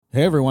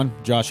Hey everyone,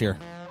 Josh here.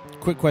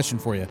 Quick question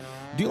for you.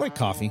 Do you like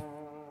coffee?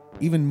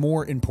 Even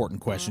more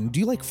important question, do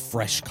you like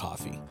fresh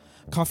coffee?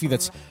 Coffee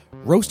that's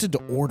roasted to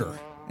order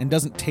and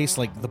doesn't taste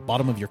like the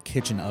bottom of your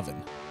kitchen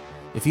oven?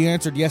 If you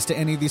answered yes to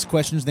any of these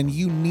questions, then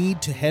you need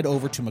to head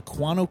over to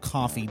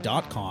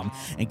MequanoCoffee.com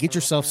and get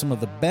yourself some of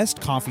the best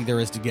coffee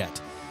there is to get.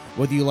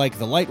 Whether you like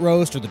the light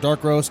roast or the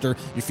dark roast, or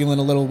you're feeling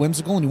a little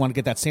whimsical and you want to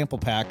get that sample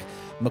pack,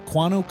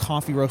 Mequano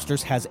Coffee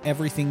Roasters has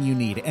everything you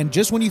need. And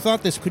just when you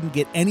thought this couldn't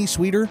get any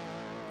sweeter,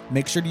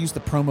 make sure to use the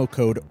promo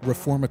code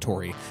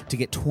REFORMATORY to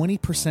get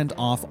 20%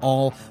 off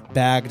all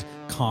bagged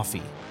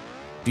coffee.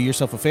 Do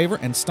yourself a favor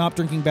and stop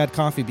drinking bad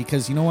coffee,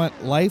 because you know what?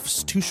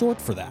 Life's too short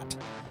for that.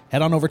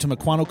 Head on over to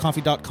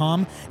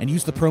MequanoCoffee.com and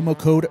use the promo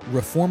code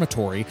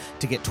REFORMATORY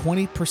to get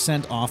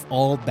 20% off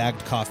all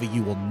bagged coffee.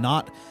 You will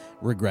not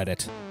regret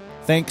it.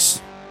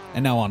 Thanks,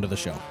 and now on to the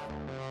show.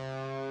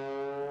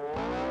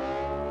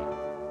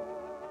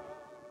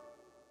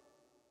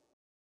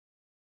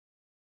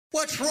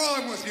 What's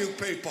wrong with you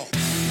people?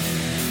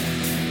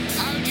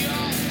 How do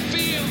y'all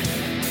feel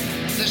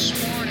this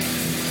morning?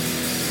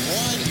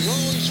 Why do you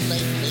always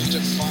make me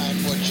define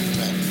what you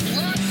meant?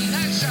 Rotten,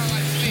 that's how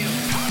I feel.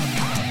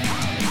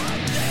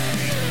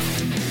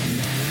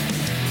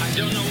 I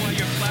don't know why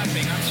you're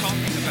clapping. I'm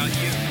talking about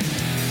you.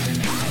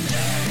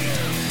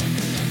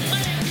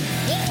 Make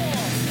war!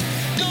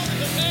 Go to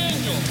the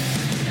manual!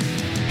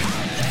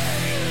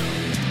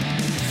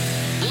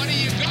 What do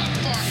you got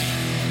for me?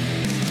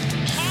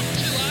 Talk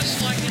to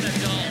us like an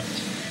adult.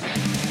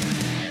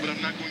 But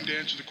I'm not going to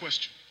answer the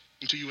question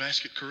until you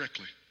ask it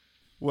correctly.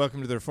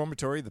 Welcome to the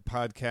Reformatory, the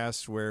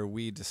podcast where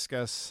we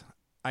discuss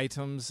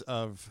items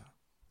of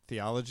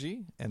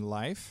theology and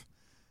life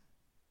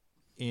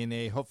in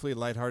a hopefully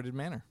lighthearted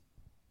manner.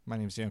 My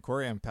name is Dan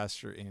Corey. I'm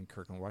pastor in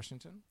Kirkland,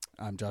 Washington.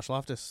 I'm Josh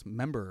Loftus,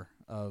 member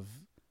of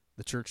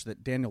the church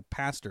that Daniel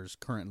pastors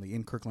currently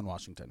in Kirkland,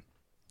 Washington.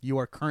 You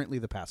are currently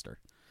the pastor.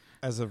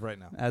 As of right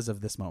now. As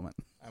of this moment.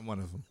 I'm one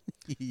of them.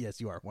 Yes,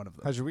 you are one of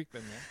them. How's your week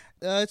been,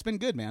 man? It's been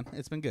good, man.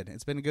 It's been good.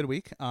 It's been a good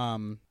week.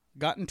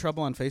 Got in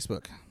trouble on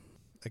Facebook.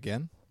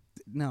 Again?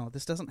 No,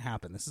 this doesn't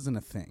happen. This isn't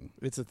a thing.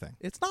 It's a thing.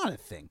 It's not a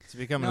thing. It's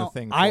becoming No, a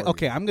thing. I'm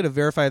going to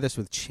verify this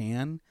with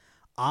Chan.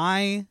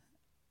 I,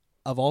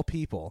 of all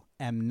people,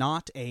 am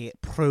not a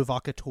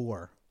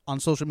provocateur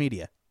on social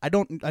media. I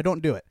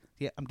don't do it.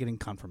 Yeah, I'm getting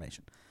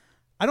confirmation.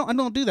 I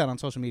don't do that on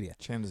social media.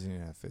 Chan doesn't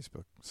even have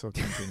Facebook, so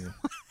continue.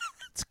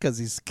 It's because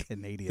he's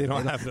Canadian. They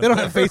don't have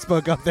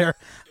Facebook up there.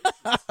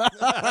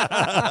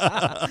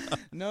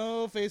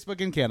 No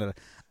Facebook in Canada.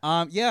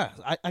 Yeah,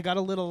 I got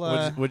a little.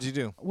 What'd you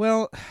do?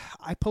 Well,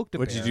 I poked a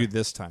bear. What'd you do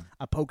this time?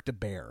 I poked a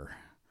bear.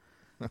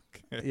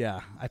 Okay.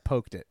 Yeah, I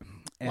poked it.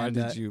 And, Why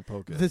did you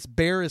poke it? This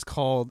bear is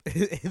called,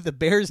 the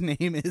bear's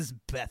name is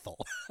Bethel.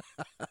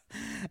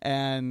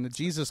 And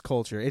Jesus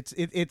Culture.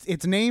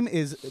 Its name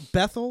is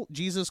Bethel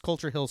Jesus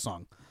Culture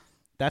Hillsong.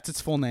 That's its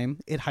full name.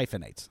 It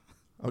hyphenates.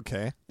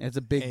 Okay. It's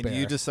a big bear.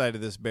 And you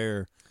decided this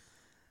bear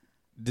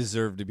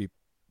deserved to be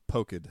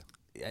poked.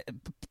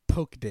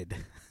 Poked it.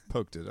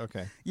 Poked it,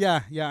 okay.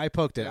 Yeah, I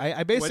poked it.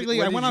 I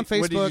basically, I went on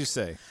Facebook. What did you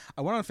say?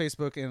 I went on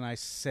Facebook and I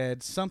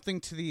said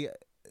something to the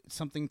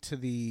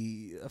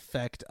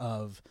effect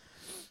of,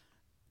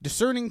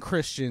 discerning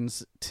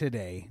Christians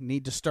today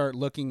need to start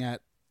looking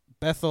at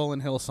Bethel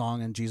and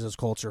Hillsong and Jesus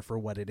Culture for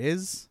what it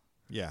is.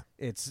 Yeah.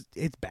 It's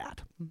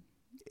bad.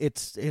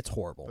 It's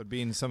horrible. But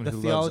being someone who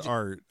loves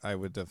art, I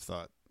would have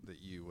thought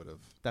that you would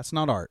have. That's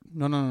not art.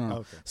 No.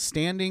 Okay.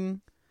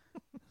 Standing.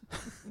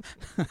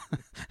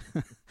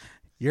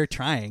 You're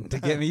trying to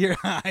get me.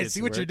 I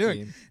see what you're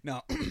doing.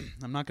 No,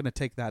 I'm not going to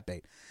take that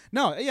bait.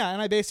 No, yeah,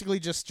 and I basically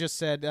just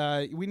said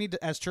we need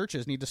to, as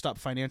churches, need to stop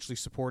financially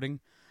supporting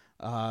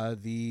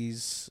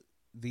these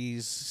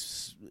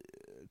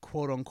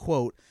quote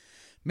unquote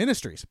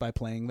ministries by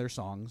playing their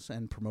songs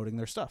and promoting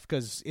their stuff.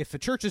 Because if a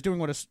church is doing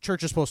what a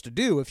church is supposed to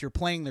do, if you're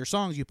playing their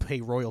songs, you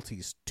pay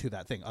royalties to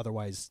that thing.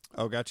 Otherwise,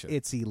 gotcha.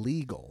 It's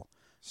illegal.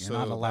 You're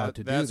not allowed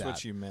to do that. That's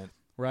what you meant,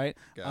 right?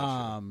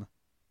 Gotcha.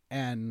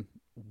 And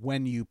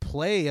when you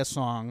play a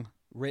song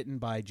written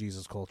by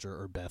Jesus Culture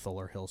or Bethel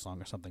or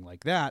Hillsong or something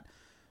like that,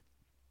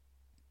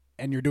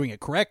 and you're doing it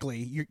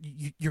correctly,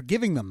 you're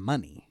giving them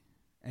money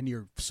and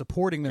you're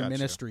supporting their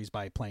ministries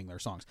by playing their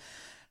songs.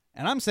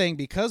 And I'm saying,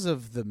 because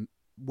of the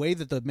way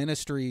that the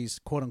ministries,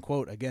 quote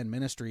unquote, again,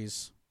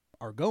 ministries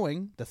are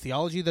going, the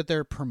theology that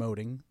they're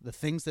promoting, the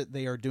things that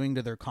they are doing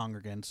to their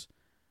congregants,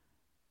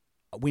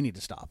 we need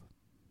to stop.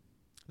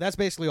 That's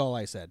basically all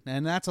I said.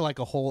 And that's like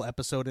a whole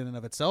episode in and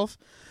of itself.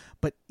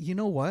 But you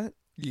know what?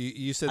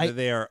 You said that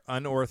they are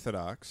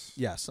unorthodox.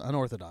 Yes,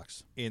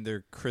 unorthodox. In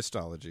their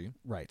Christology.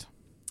 Right.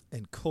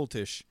 And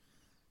cultish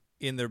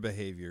in their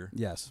behavior.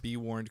 Yes. Be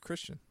warned,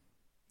 Christian.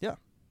 Yeah.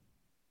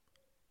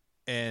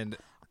 And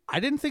I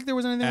didn't think there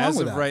was anything wrong with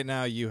that. As of right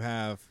now, you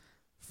have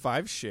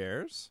 5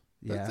 shares.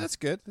 Yeah. That's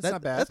good. That's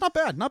not bad. That's not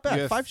bad. Not bad.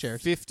 You have 5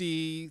 shares.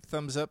 50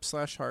 thumbs up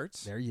 /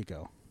 hearts. There you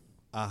go.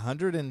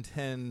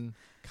 110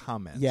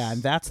 comments. Yeah,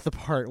 and that's the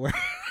part where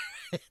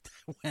it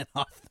went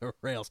off the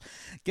rails.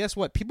 Guess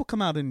what? People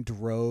come out in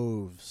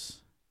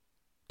droves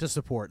to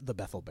support the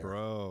Bethel Bear.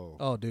 Bro.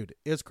 Oh, dude,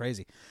 it's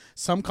crazy.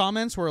 Some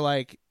comments were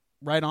like,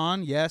 right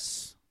on,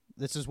 yes,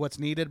 this is what's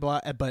needed,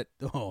 but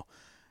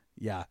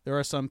yeah, there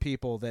are some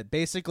people that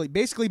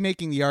basically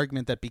making the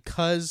argument that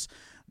because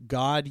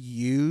God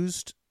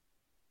used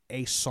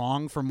a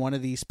song from one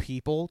of these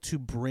people to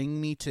bring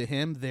me to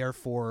him,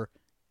 therefore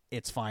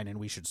it's fine and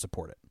we should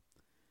support it.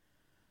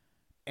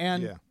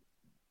 And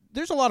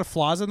there's a lot of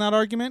flaws in that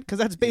argument because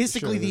that's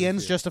basically the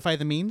ends justify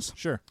the means.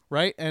 Sure.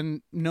 Right?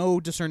 And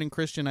no discerning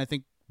Christian, I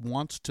think,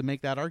 wants to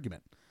make that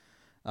argument.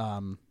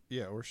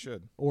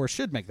 Or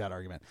should make that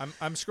argument.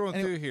 I'm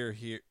scrolling through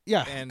here.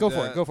 Yeah, and, go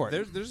for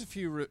it. There's a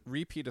few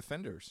repeat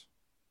offenders.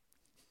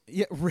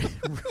 Yeah,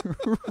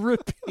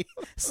 repeat.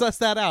 Suss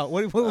that out.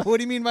 What do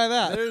you mean by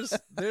that?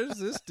 There's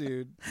this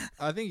dude.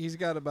 I think he's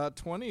got about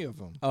 20 of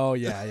them. Oh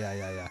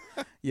yeah.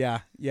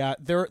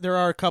 There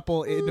are a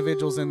couple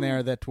individuals in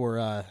there that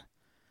were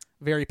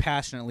very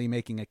passionately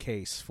making a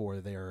case for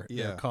their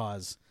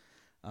cause.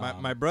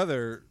 My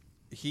brother,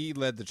 he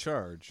led the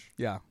charge.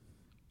 Yeah,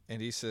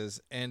 and he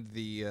says, and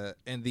the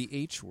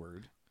H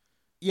word.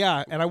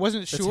 Yeah, and I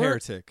wasn't sure.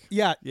 That's heretic.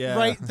 Yeah,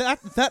 right.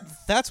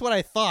 That's what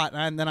I thought,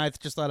 and then I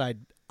just thought I'd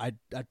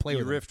play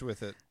with it. You riffed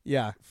with it.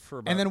 Yeah. For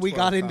about and then we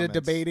got into comments.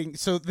 debating.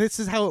 So this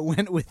is how it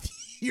went with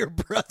your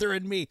brother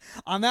and me.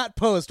 On that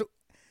post,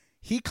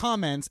 he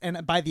comments,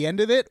 and by the end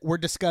of it, we're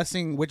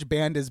discussing which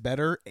band is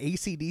better,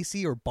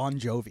 AC/DC or Bon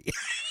Jovi.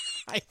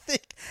 I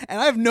think.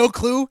 And I have no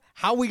clue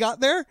how we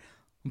got there,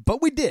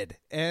 but we did.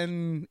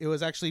 And it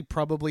was actually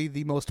probably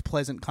the most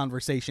pleasant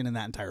conversation in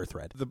that entire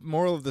thread. The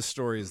moral of the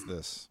story is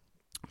this.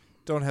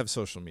 Don't have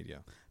social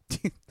media.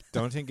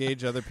 Don't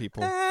engage other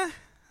people.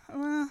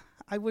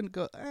 I wouldn't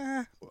go.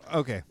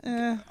 Okay.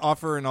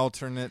 Offer an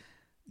alternate.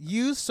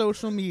 Use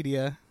social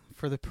media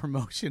for the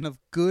promotion of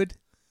good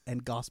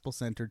and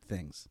gospel-centered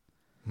things.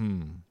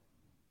 And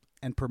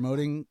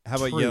promoting. How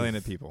about truth. yelling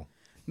at people?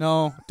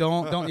 No,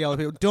 don't yell at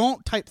people.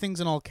 Don't type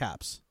things in all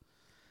caps.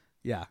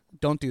 Yeah,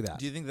 don't do that.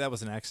 Do you think that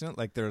was an accident?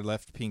 Like their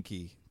left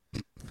pinky,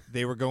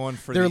 they were going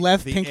for their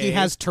left the pinky A.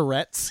 has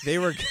Tourette's. They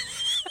were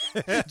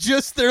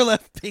just their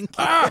left pinky.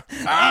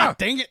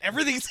 Dang it!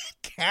 Everything's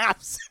in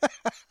caps.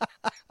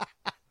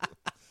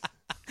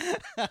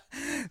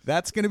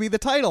 That's going to be the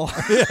title.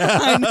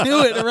 I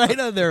knew it right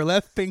on there.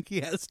 Left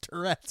pinky has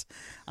Tourette's.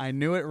 I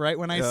knew it right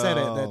when I said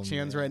it. That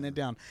Chan's writing it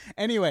down.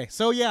 Anyway,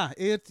 so yeah,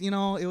 it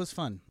was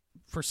fun.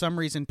 For some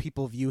reason,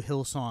 people view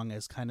Hillsong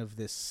as kind of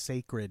this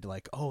sacred,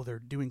 like, oh, they're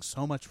doing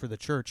so much for the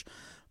church.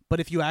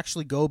 But if you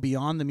actually go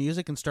beyond the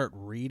music and start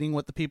reading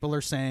what the people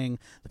are saying,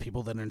 the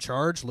people that are in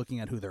charge, looking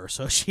at who they're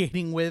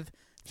associating with,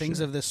 things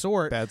of this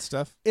sort. Bad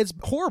stuff. It's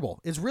horrible.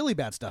 It's really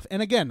bad stuff.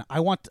 And again,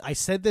 I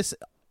said this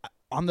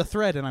on the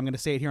thread, and I'm going to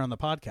say it here on the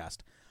podcast.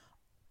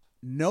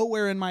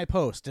 Nowhere in my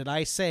post did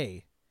I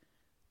say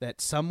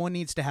that someone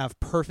needs to have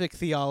perfect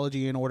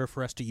theology in order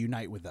for us to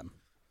unite with them.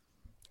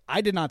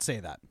 I did not say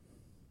that.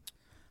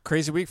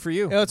 Crazy week for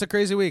you. Oh, it's a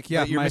crazy week.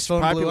 Yeah, but you're my Mr.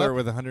 phone blew Popular up.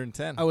 with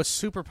 110. I was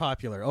super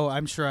popular. Oh,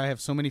 I'm sure I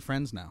have so many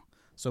friends now.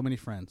 So many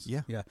friends.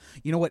 Yeah.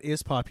 You know what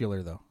is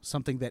popular, though?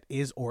 Something that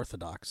is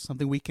orthodox.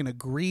 Something we can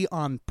agree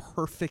on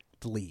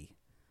perfectly.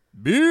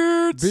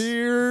 Beards.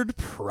 Beard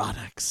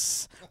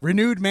products.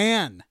 Renewed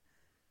Man.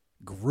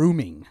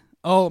 Grooming.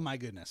 Oh, my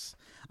goodness.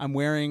 I'm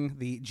wearing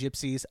the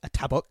Gypsies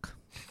tabuk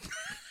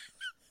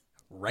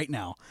right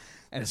now.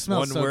 And it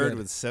smells One so word good.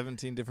 with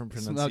 17 different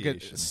Smell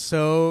pronunciations. good.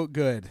 So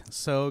good.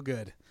 So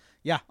good.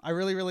 Yeah, I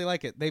really, really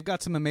like it. They've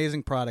got some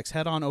amazing products.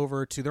 Head on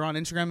over to, they're on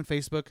Instagram and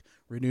Facebook,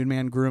 Renewed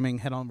Man Grooming.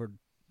 Head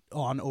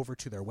on over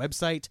to their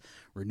website,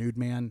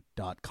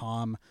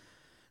 renewedman.com.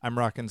 I'm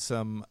rocking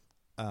some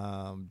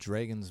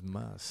Dragon's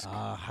Musk.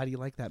 How do you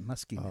like that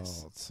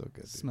muskiness? Oh, it's so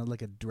good. Dude. Smelled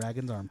like a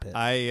dragon's armpit.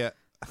 In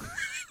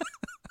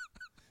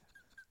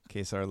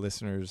case our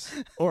listeners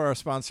or our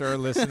sponsor are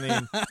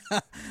listening.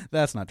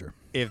 That's not true.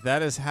 If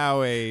that is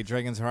how a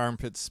dragon's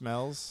armpit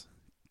smells,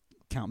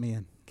 count me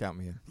in. Count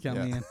me in. Count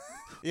me in.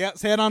 Yeah,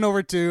 so head on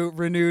over to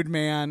Renewed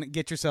Man.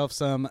 Get yourself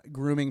some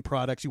grooming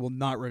products. You will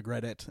not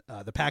regret it.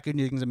 The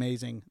packaging is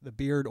amazing. The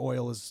beard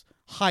oil is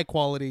high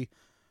quality.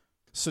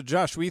 So,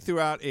 Josh, we threw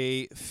out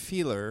a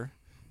feeler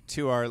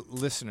to our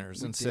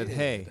listeners and said,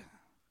 hey,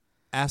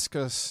 ask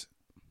us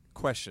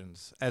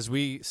questions as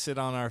we sit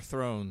on our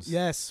thrones.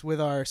 Yes, with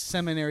our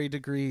seminary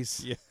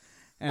degrees. Yeah.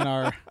 And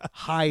our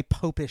high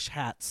popish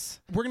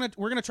hats. We're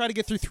gonna try to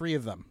get through 3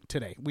 of them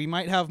today. We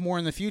might have more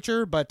in the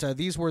future, but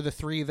these were the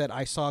 3 that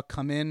I saw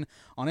come in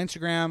on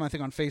Instagram. I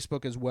think on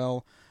Facebook as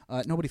well.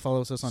 Nobody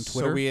follows us on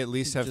Twitter. So we at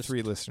least have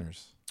 3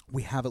 listeners.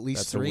 We have at least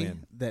That's 3. A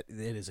win. That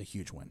it is a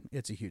huge win.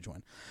 It's a huge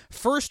one.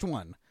 First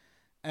one,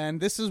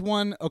 and this is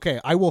one. Okay,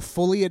 I will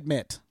fully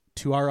admit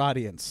to our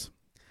audience,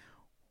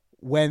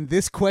 when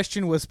this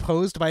question was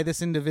posed by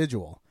this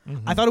individual,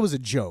 I thought it was a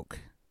joke.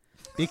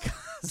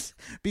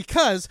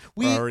 Because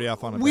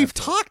we've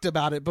talked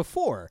about it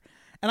before,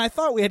 and I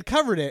thought we had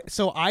covered it.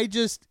 So I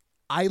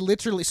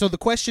literally. So the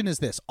question is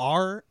this: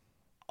 are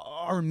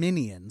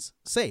Arminians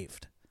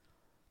saved?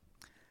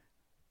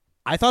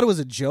 I thought it was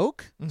a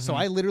joke, so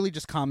I literally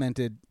just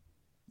commented,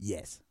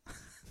 yes.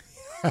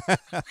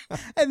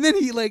 And then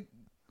he like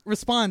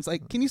responds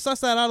like, "Can you suss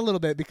that out a little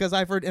bit? Because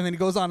I've heard." And then he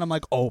goes on. I'm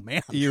like, "Oh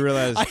man, You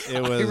realize I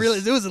it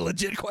realized it was a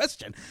legit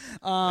question."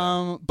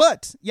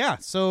 But yeah,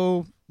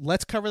 so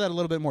let's cover that a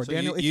little bit more, So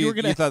Daniel. you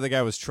If you thought the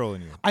guy was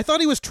trolling you. I thought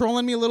he was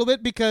trolling me a little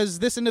bit because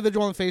this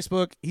individual on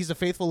Facebook, he's a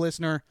faithful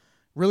listener,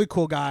 really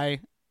cool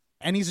guy,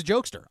 and he's a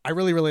jokester. I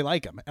really, really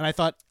like him. And I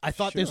thought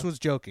this Sure. was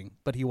joking,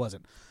 but he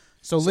wasn't.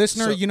 So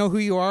listener, you know who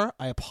you are.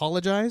 I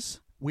apologize.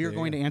 We are There you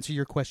going go. to answer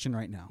your question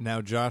right now. Now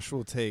Josh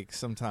will take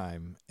some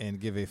time and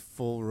give a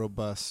full,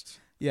 robust,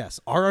 Yes.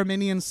 Are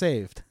Armenians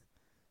saved?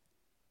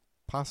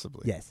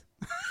 possibly. Yes.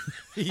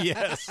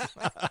 Yes.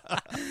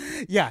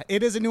 Yeah,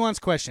 it is a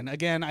nuanced question.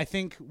 Again, I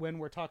think when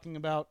we're talking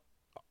about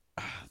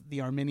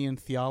the Armenian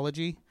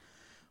theology,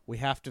 we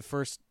have to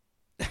first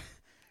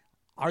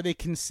are they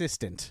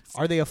consistent?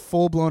 Are they a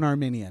full-blown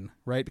Armenian,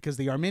 right? Because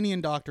the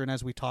Armenian doctrine,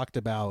 as we talked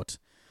about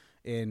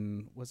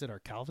in, was it our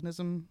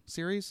Calvinism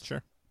series?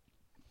 Sure.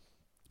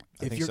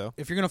 I If think you're, so.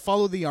 If you're going to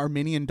follow the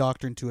Armenian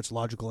doctrine to its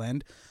logical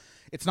end,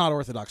 it's not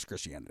Orthodox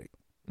Christianity.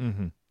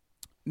 Mm-hmm.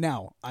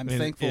 Now, I'm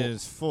thankful. It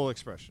is full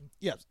expression.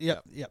 Yep,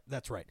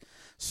 that's right.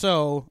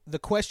 So the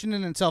question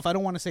in itself, I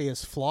don't want to say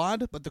is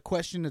flawed, but the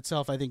question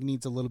itself, I think,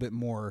 needs a little bit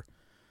more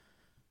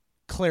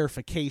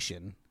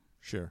clarification.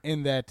 Sure.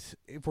 In that,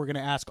 if we're going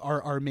to ask,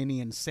 are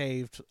Armenians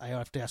saved? I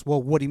have to ask,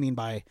 well, what do you mean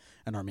by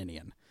an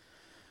Armenian?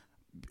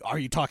 Are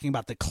you talking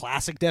about the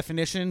classic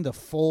definition, the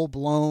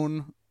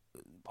full-blown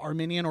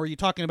Armenian, or are you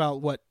talking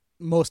about what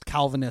most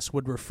Calvinists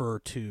would refer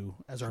to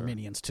as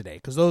Armenians today?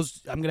 Because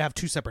those, I'm going to have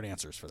two separate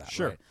answers for that.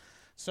 Sure. Right?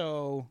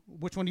 So,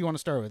 which one do you want to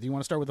start with? Do you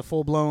want to start with the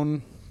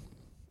full-blown?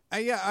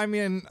 We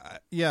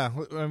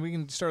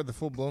can start with the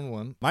full-blown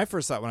one. My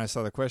first thought when I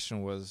saw the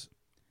question was,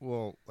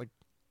 well, like,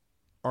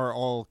 are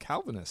all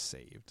Calvinists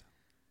saved?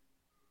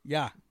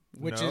 Yeah,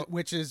 No.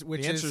 which is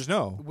The answer is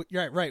no.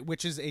 Right,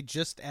 which is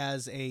just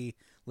as a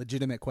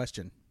legitimate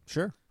question.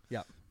 Sure.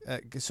 Yeah.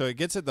 So it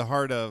gets at the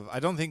heart of, I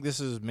don't think this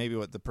is maybe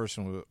what the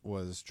person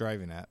was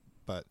driving at,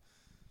 but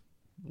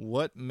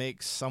what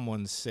makes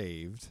someone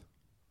saved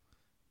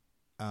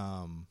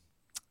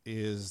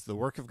is the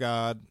work of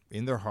God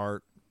in their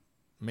heart,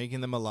 making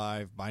them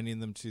alive,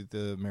 binding them to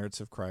the merits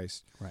of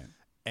Christ. Right.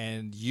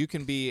 And you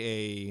can be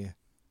a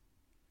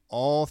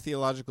all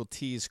theological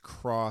T's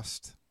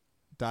crossed,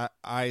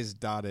 I's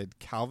dotted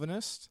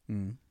Calvinist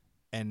and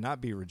not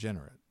be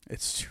regenerate.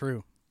 It's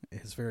true.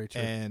 It's very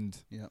true. And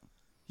yeah.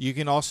 you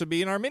can also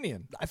be an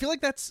Arminian. I feel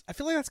like that's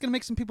going to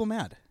make some people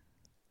mad.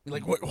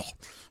 Like, what?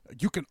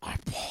 You can?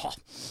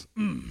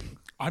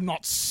 I'm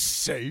not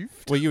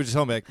saved. Well, you would just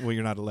tell me, like, well,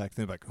 you're not elect.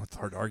 And they're like, oh, it's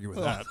hard to argue with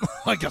that.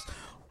 I guess.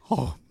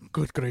 Oh,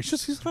 good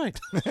gracious, he's right.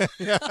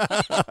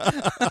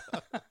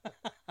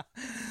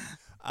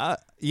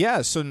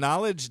 Yeah. So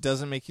knowledge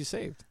doesn't make you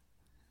saved.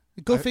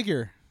 Go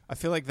figure. I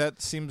feel like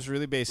that seems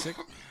really basic,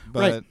 but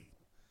Right.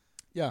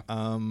 Yeah.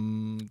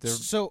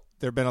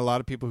 there have been a lot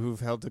of people who've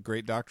held a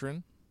great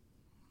doctrine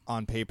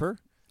on paper,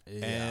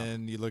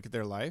 and you look at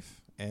their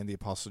life, and the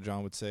Apostle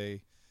John would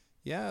say,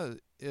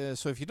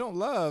 so if you don't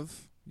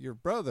love your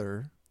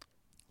brother,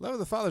 love of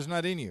the Father's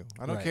not in you.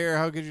 I don't Right. care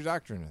how good your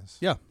doctrine is.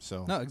 Yeah.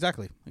 So No,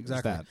 exactly.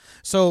 that.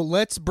 So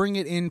let's bring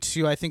it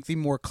into, I think, the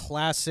more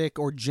classic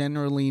or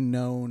generally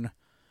known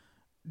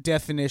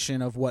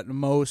definition of what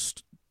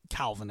most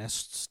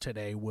Calvinists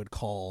today would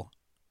call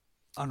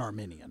an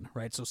Arminian,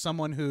 right? So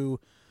someone who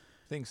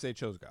thinks they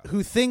chose God.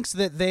 who thinks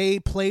that they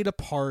played a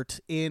part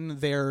in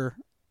their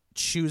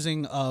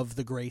choosing of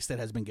the grace that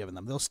has been given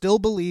them. They'll still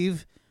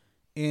believe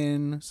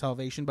in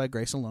salvation by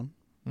grace alone.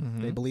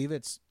 Mm-hmm. They believe you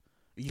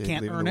They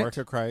can't believe in earn the it. work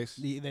of Christ.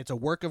 It's a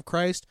work of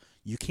Christ.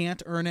 You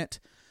can't earn it.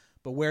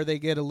 But where they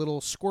get a little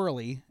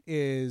squirrely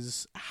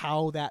is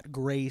how that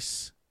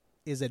grace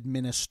is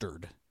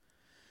administered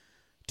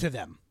to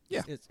them.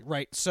 Yeah.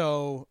 Right.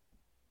 So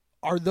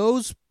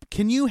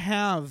can you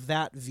have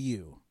that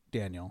view,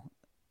 Daniel,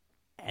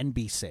 and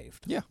be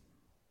saved? Yeah.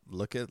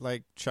 Look at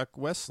like Chuck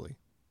Wesley,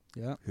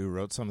 Yeah. who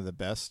wrote some of the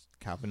best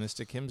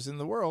Calvinistic hymns in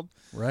the world.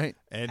 Right.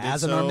 And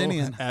As did an so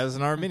Arminian. As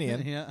an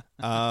Arminian. Yeah.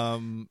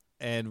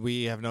 And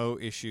we have no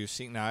issue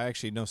singing. Now, I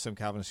actually know some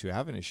Calvinists who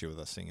have an issue with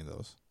us singing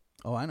those.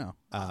 Oh, I know.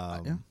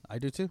 Yeah, I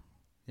do too.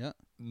 Yeah.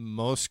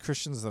 Most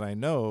Christians that I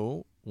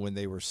know, when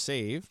they were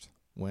saved,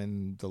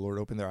 when the Lord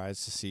opened their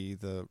eyes to see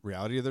the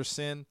reality of their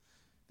sin,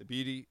 the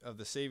beauty of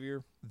the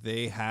Savior,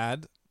 they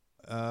had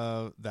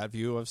that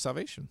view of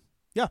salvation.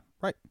 Yeah.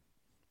 Right.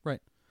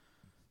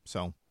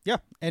 So Yeah.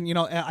 And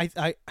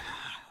I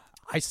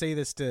say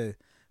this to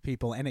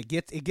people, and it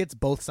gets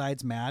both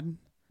sides mad.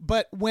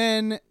 But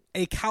when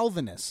a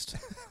Calvinist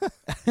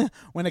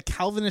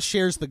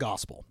shares the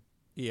gospel,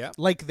 yeah,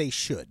 like they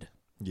should,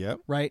 yep,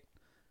 right?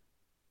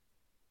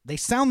 They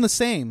sound the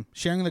same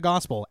sharing the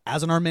gospel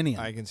as an Arminian.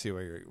 I can see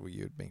why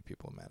you'd make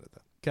people mad at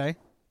that. Okay?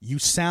 You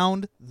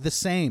sound the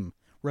same.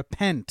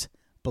 Repent,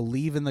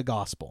 believe in the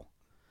gospel.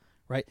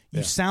 Right?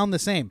 You sound the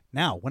same.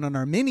 Now, when an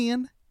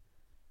Arminian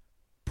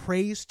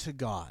prays to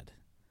God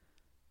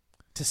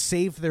to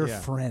save their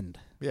friend,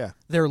 Yeah.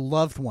 their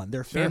loved one,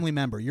 their family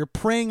member, you're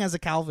praying as a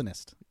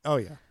Calvinist. Oh,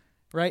 yeah.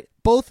 right?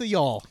 Both of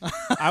y'all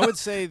I would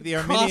say the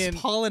Arminian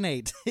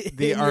cross-pollinate.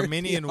 the in your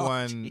Arminian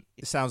theology. one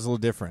sounds a little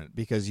different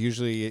because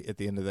usually at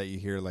the end of that you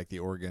hear like the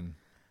organ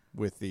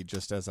with the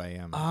 "Just as I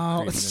am"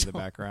 creeping in the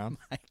background.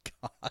 My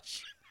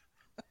gosh.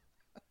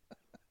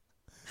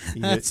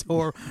 You That's get-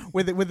 horrible.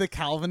 With the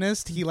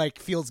Calvinist, he like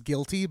feels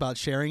guilty about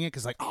sharing it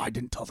because like, oh, I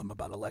didn't tell them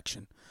about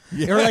election.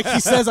 Or like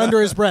he says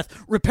under his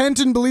breath, repent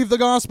and believe the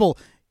gospel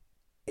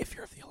if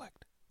you're of the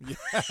elect.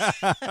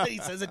 He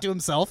says it to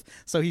himself,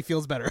 so he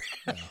feels better.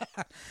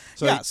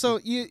 So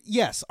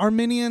Yes,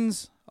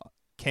 Arminians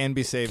can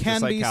be saved, can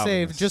just like be saved,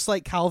 Calvinists. just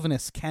like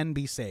Calvinists can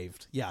be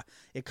saved. Yeah,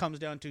 it comes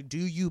down to, do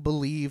you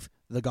believe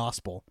the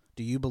gospel?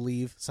 Do you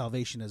believe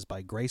salvation is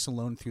by grace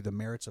alone through the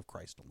merits of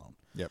Christ alone?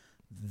 Yep.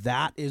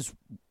 That is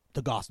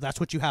the gospel. That's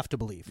what you have to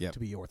believe Yep. to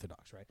be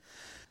Orthodox, right?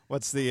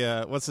 What's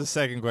the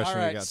second question? All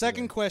we right, got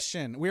second today?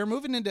 question. We're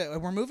moving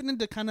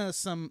into kind of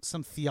some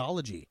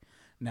theology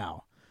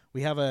now.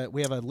 We have a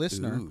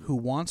listener who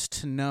wants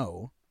to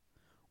know,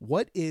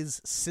 what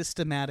is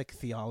systematic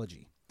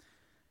theology?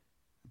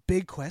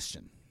 Big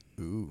question.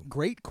 Ooh,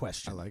 Great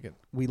question. I like it.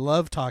 We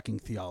love talking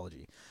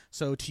theology.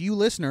 So to you,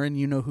 listener, and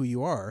you know who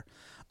you are,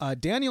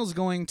 Daniel's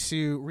going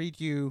to read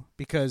you,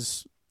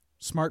 because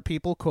smart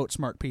people quote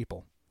smart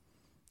people.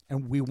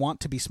 And we want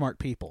to be smart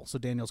people. So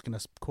Daniel's going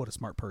to quote a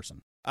smart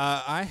person.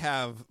 I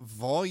have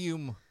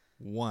volume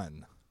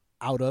 1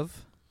 Out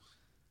of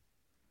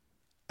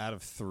out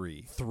of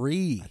 3.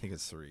 3. I think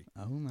it's 3.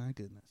 Oh, my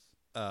goodness.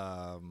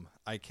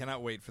 I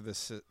cannot wait for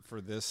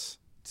this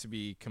to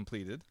be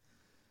completed.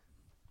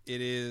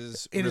 It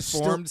is It is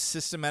Reformed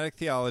Systematic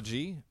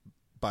Theology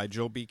by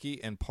Joel Beakey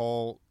and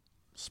Paul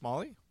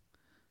Smalley.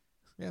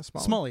 Yeah,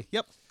 Smalley. Smalley.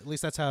 Yep. At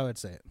least that's how I'd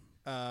say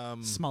it.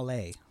 Um,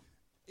 Smalley.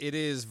 It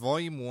is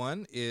volume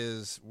 1.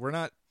 We're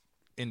not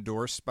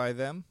endorsed by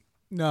them,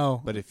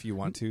 No, but if you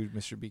want to,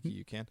 Mr. Beakey,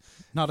 you can.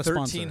 not a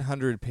sponsor.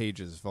 1,300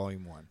 pages,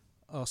 volume 1.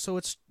 Oh, so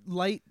it's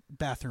light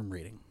bathroom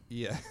reading.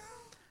 Yeah.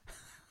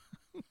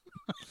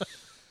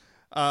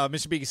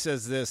 Mr. Beakey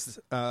says this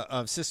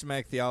of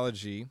systematic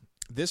theology.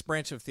 This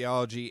branch of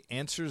theology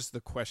answers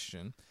the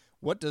question,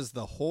 what does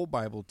the whole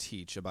Bible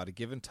teach about a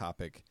given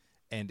topic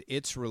and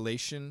its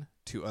relation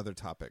to other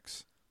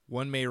topics?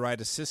 One may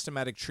write a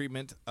systematic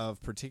treatment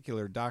of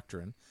particular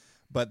doctrine,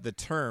 but the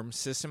term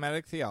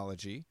systematic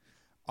theology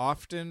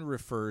often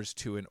refers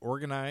to an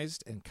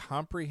organized and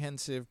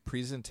comprehensive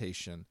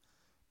presentation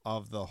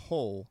of the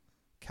whole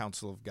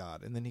counsel of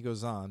God. And then he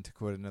goes on to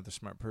quote another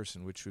smart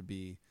person, which would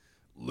be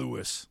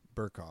Louis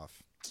Berkhoff.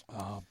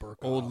 Berkhoff.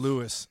 Old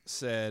Louis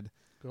said,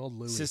 Good old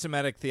Louis.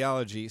 systematic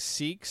theology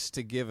seeks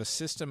to give a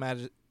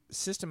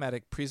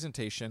systematic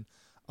presentation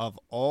of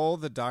all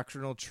the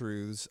doctrinal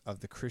truths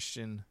of the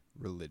Christian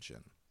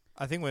religion.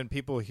 I think when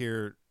people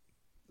hear,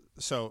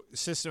 so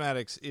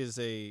systematics is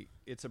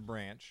it's a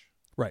branch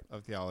Right.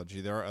 of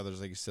theology. There are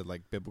others, like you said,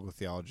 like biblical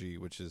theology,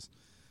 which is,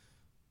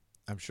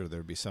 I'm sure there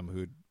would be some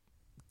who'd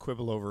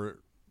quibble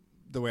over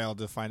the way I'll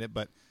define it,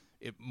 but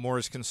it more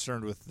is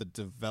concerned with the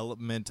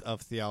development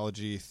of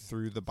theology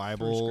through the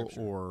Bible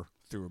or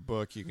through a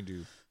book. You can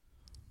do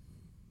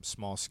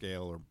small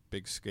scale or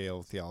big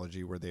scale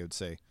theology where they would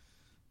say,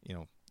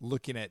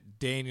 looking at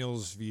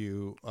Daniel's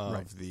view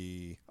of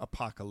the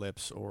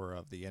apocalypse or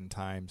of the end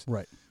times.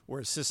 Right.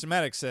 Whereas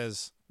systematic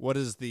says, what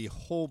does the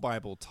whole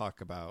Bible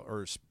talk about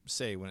or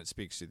say when it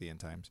speaks to the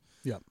end times?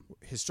 Yep.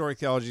 Historic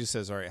theology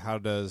says, all right, how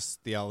does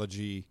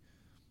theology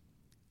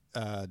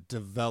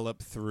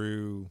develop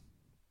through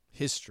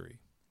history?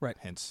 Right.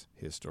 Hence,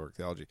 historic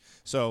theology.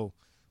 So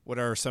what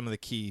are some of the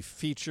key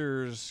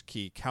features,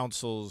 key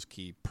councils,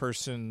 key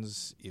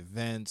persons,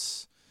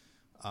 events?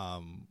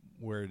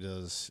 Where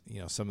does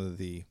some of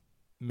the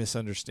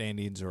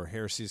misunderstandings or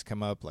heresies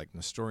come up, like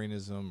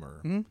Nestorianism,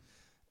 or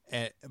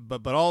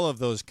but all of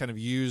those kind of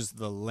use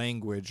the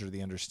language or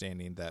the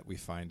understanding that we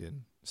find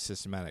in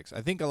systematics.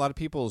 I think a lot of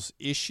people's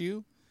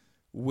issue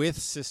with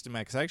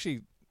systematics,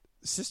 actually,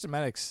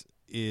 systematics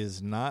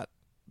is not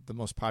the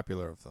most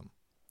popular of them.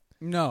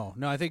 No,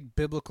 I think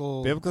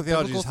biblical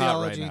theology is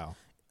hot right now.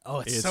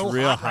 Oh, it's It's so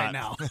real hot hot. right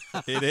now.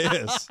 It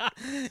is.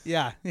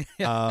 Yeah.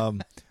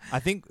 I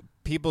think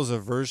people's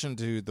aversion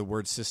to the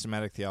word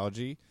systematic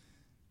theology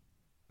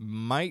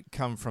might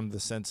come from the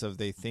sense of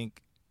they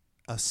think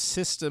a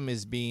system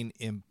is being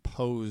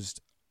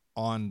imposed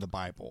on the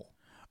Bible.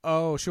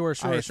 Oh, sure.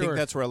 I think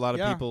that's where a lot of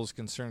Yeah. people's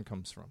concern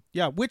comes from.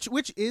 Yeah, which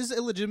is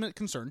a legitimate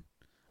concern,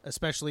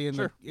 especially in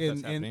Sure, the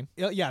that's happening.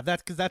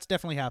 that's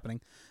definitely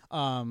happening.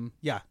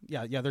 Yeah.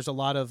 There's a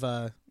lot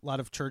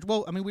of church.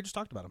 Well, I mean, we just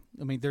talked about them.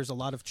 I mean, there's a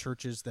lot of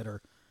churches that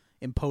are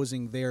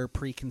imposing their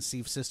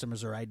preconceived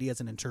systems or ideas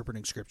and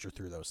interpreting Scripture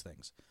through those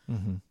things,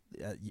 and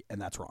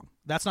that's wrong.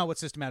 That's not what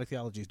systematic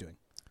theology is doing.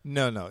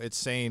 No, it's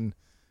saying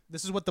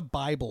This is what the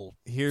Bible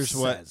here's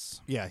says.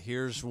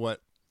 here's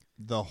what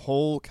the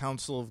whole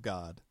counsel of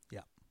God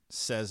Yeah.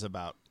 says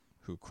about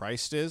who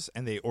Christ is,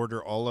 and they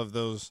order all of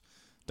those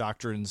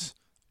doctrines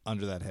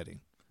under that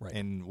heading. Right.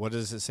 And what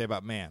does it say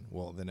about man?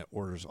 Well, then it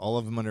orders all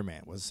of them under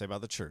man. What does it say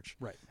about the church?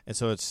 Right. And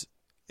so it's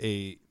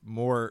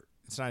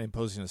not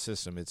imposing a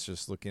system, it's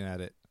just looking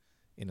at it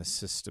in a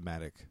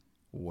systematic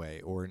way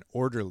or an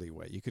orderly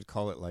way. You could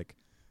call it like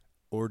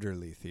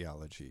orderly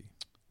theology,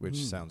 which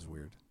sounds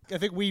weird. I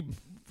think we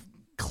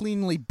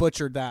cleanly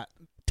butchered that.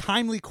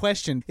 Timely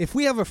question. If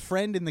we have a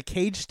friend in the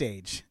cage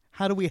stage,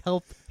 how do we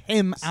help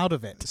him out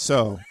of it?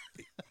 So,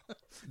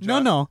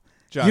 No.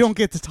 Josh, You don't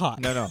get to talk.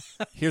 No.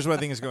 Here's what I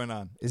think is going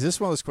on. Is this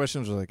one of those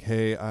questions where like,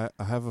 hey, I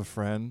have a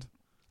friend.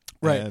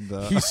 Right. And,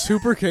 he's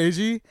super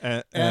cagey,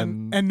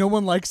 and no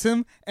one likes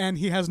him, and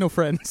he has no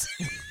friends.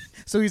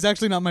 So he's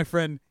actually not my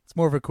friend. It's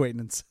more of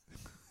acquaintance.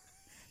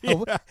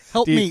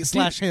 Help me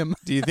 / him.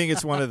 Do you think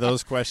it's one of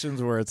those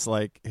questions where it's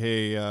like,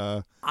 hey...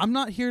 I'm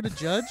not here to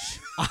judge.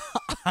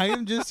 I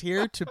am just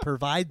here to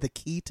provide the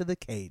key to the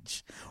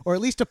cage, or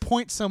at least to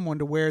point someone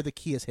to where the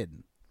key is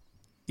hidden.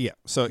 Yeah.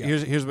 So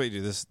here's what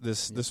you do.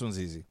 This one's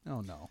easy. Oh,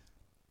 no.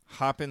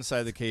 Hop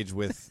inside the cage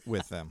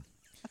with them.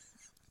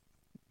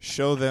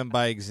 Show them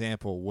by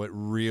example what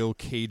real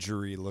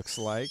cagery looks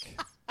like.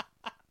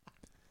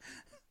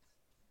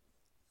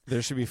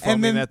 There should be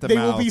foaming at the mouth.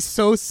 They will be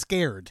so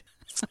scared.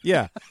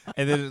 Yeah,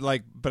 and then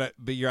but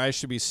your eyes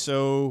should be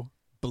so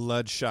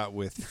bloodshot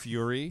with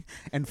fury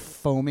and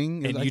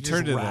foaming, and like you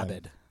turn to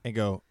rabid. them and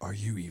go, "Are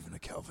you even a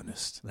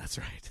Calvinist?" That's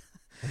right.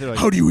 Like,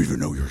 How do you even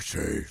know you're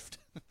saved?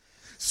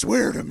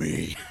 Swear to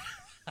me.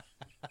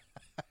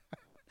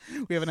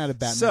 We haven't had a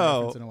Batman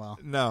reference in a while.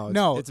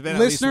 No. It's been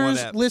listeners,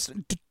 at least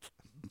one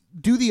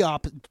do the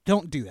opposite.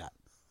 Don't do that.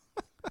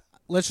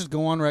 Let's just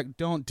go on rec.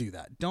 Don't do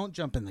that. Don't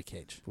jump in the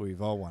cage.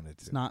 We've all wanted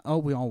to. It's not. Oh,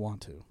 we all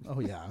want to. Oh,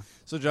 yeah.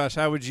 So, Josh,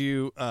 how would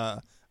you,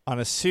 on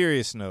a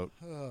serious note,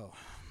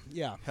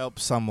 help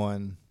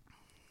someone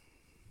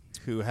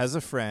who has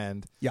a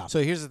friend? Yeah.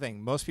 So here's the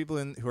thing: most people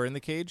who are in the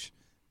cage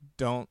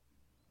don't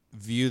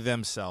view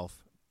themselves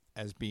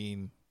as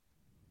being.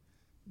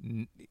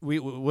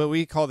 What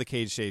we call the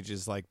cage stage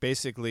is like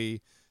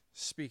basically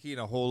speaking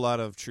a whole lot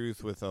of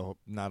truth with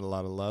not a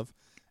lot of love,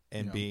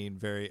 and being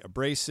very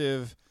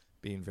abrasive,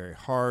 being very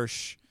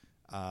harsh,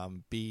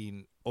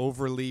 being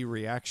overly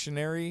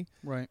reactionary.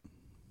 Right.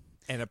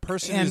 And a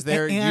person who's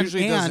there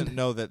usually doesn't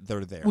know that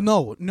they're there.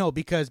 Well, no,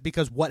 because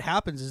what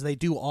happens is they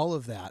do all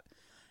of that,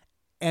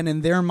 and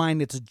in their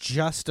mind it's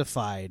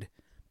justified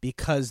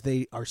because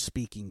they are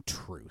speaking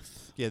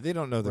truth. Yeah, they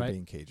don't know they're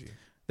being cagey.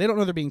 They don't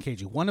know they're being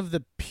cagey. One of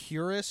the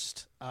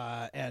purest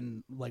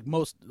and like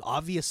most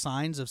obvious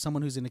signs of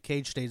someone who's in a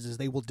cage stage is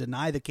they will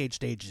deny the cage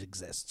stage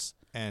exists.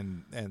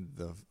 And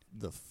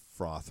the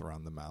froth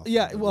around the mouth.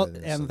 Yeah,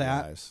 and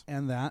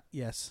that,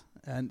 yes.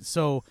 And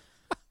so,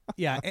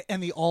 yeah,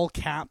 and the all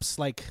caps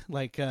like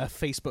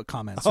Facebook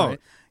comments,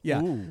 right?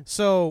 Yeah. Ooh.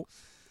 So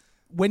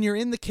when you're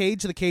in the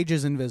cage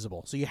is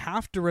invisible. So you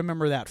have to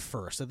remember that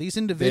first. So these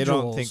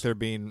individuals, they don't think they're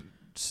being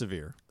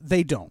severe.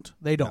 They don't.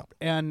 No.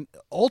 And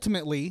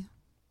ultimately,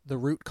 the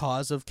root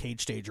cause of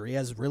cage stagery,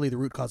 as really the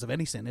root cause of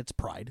any sin, it's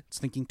pride. It's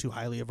thinking too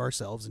highly of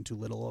ourselves and too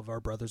little of our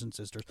brothers and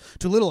sisters,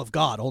 too little of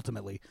God,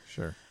 ultimately.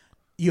 Sure.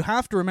 You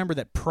have to remember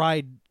that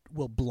pride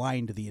will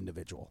blind the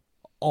individual.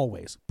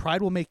 Always.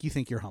 Pride will make you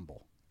think you're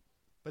humble.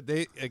 But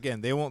they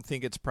won't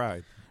think it's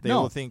pride. They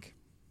will think,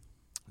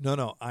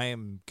 no, I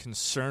am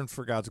concerned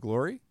for God's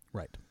glory.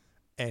 Right.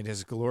 And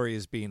his glory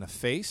is being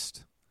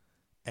effaced,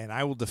 and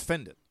I will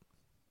defend it.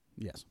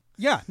 Yes.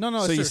 Yeah,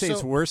 no. So you say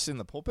it's worse in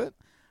the pulpit?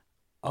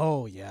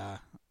 Oh, yeah.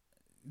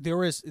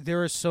 There is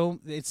so,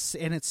 it's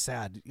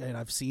sad, and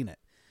I've seen it.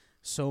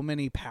 So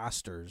many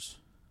pastors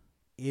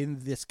in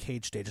this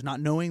cage stage, not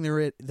knowing they're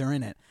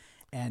in it,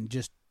 and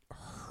just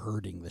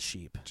hurting the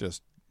sheep.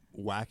 Just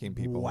whacking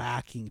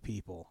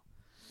people.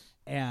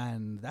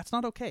 And that's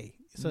not okay.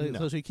 So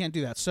you can't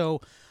do that.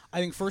 So I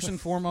think first and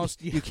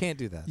foremost... You can't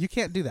do that. You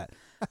can't do that.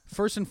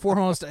 First and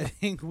foremost, I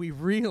think we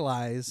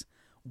realize,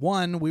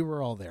 one, we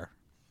were all there.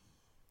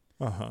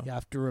 Uh-huh. You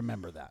have to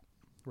remember that,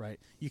 right?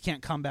 You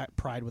can't combat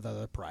pride with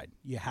other pride.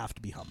 You have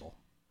to be humble.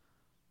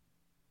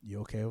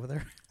 You okay over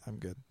there? I'm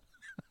good.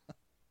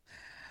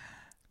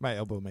 My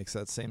elbow makes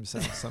that same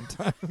sound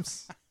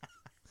sometimes.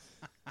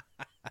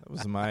 That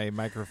was my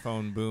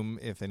microphone boom,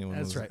 if anyone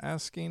was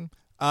asking.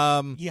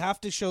 You have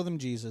to show them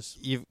Jesus.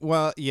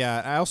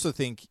 I also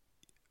think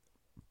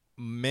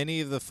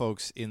many of the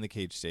folks in the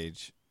cage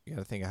stage, you got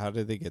to think, how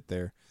did they get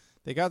there?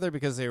 They got there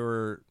because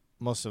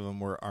most of them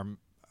were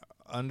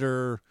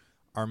under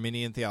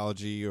Arminian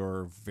theology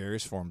or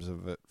various forms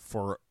of it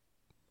for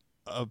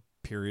a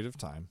period of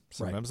time,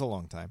 sometimes a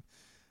long time.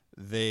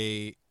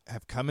 They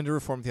have come into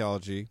Reformed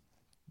theology.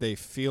 They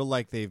feel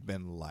like they've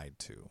been lied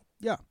to.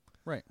 Yeah,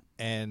 right.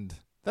 And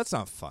that's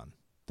not fun.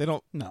 They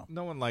don't.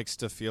 No one likes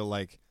to feel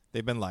like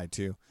they've been lied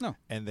to. No.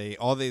 And they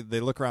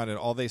look around and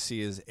all they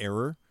see is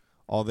error.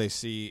 All they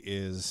see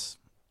is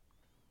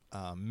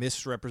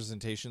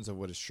misrepresentations of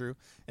what is true.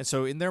 And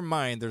so in their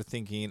mind, they're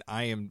thinking,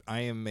 I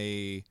am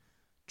a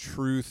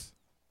truth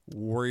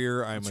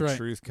warrior. I'm a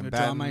truth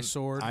combatant. Draw my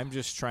sword. I'm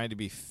just trying to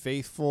be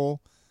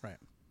faithful. Right.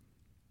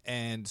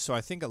 And so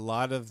I think a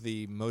lot of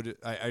the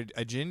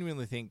I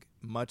genuinely think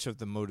much of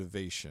the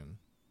motivation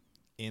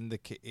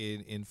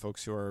in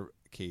folks who are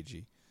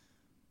cagey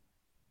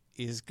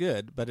is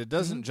good, but it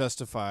doesn't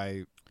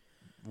justify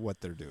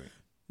what they're doing.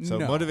 So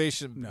No.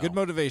 motivation, No. good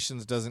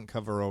motivations doesn't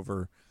cover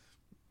over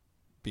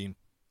being.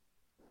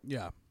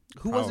 Yeah.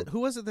 Who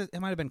was it that it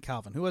might have been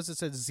Calvin? Who was it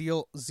said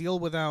zeal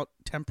without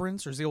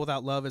temperance or zeal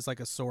without love is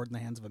like a sword in the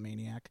hands of a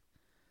maniac?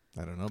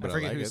 I don't know, but I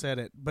forget like who it. said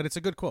it, but it's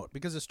a good quote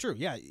because it's true.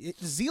 Yeah,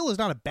 zeal is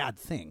not a bad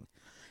thing.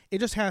 It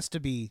just has to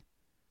be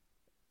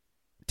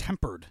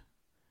tempered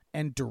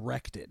and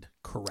directed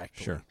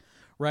correctly. Sure.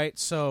 Right?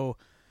 So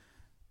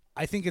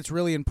I think it's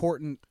really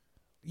important,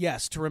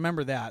 yes, to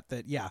remember that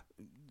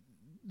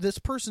this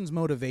person's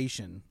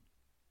motivation,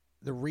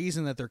 the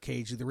reason that they're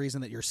cagey, the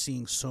reason that you're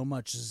seeing so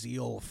much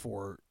zeal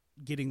for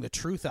getting the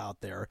truth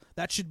out there,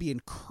 that should be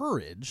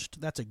encouraged.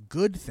 That's a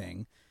good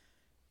thing.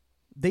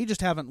 They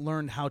just haven't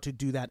learned how to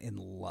do that in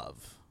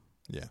love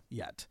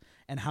yet,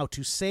 and how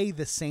to say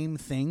the same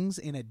things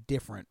in a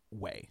different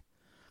way.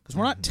 Because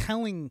we're not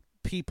telling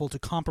people to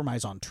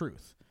compromise on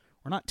truth.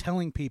 We're not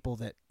telling people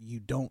that you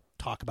don't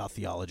talk about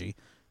theology,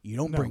 you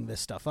don't bring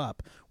this stuff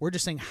up. We're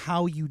just saying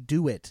how you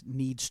do it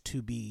needs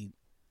to be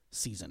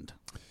seasoned.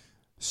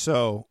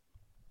 So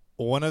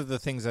one of the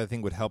things I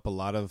think would help a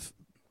lot of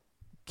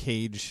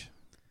cages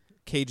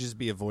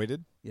be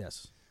avoided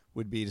Yes.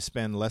 would be to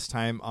spend less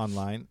time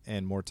online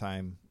and more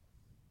time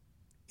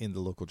in the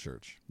local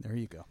church. There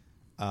you go.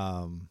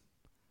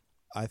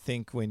 I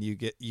think when you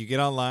get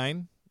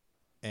online,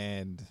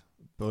 and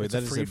boy, It's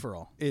that a is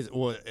free-for-all.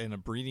 And a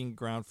breeding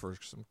ground for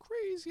some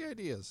crazy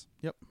ideas.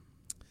 Yep.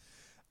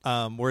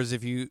 Whereas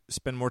if you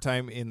spend more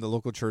time in the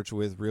local church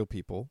with real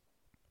people,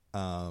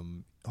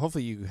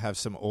 hopefully you have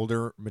some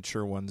older,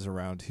 mature ones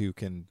around who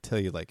can tell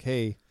you like,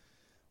 hey,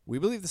 we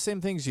believe the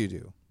same things you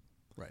do.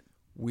 Right.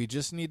 We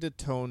just need to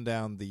tone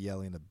down the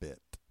yelling a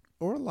bit,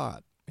 or a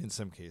lot in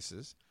some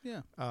cases.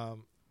 Yeah.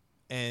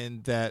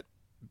 And that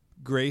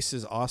grace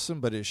is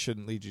awesome, but it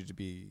shouldn't lead you to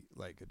be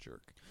like a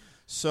jerk.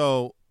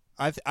 So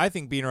I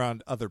think being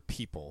around other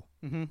people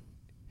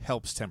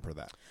helps temper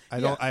that.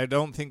 I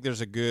don't think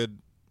there's a good.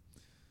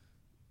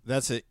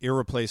 That's an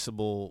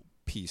irreplaceable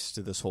piece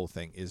to this whole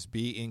thing, is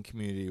be in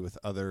community with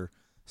other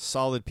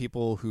solid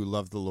people who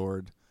love the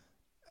Lord.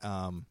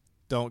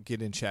 Don't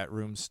get in chat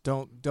rooms.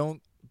 Don't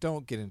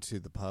get into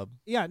the pub.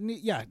 Yeah,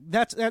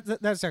 that's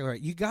exactly right.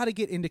 You got to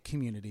get into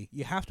community.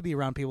 You have to be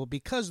around people,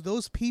 because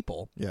those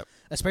people,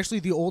 especially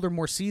the older,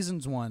 more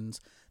seasoned ones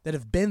that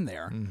have been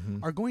there,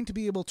 are going to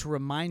be able to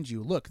remind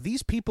you, look,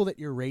 these people that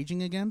you're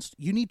raging against,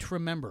 you need to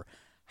remember,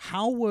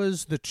 how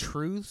was the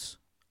truths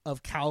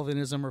of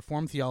Calvinism,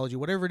 Reformed theology,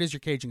 whatever it is you're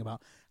caging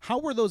about, how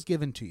were those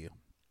given to you?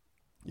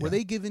 Were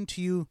they given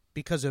to you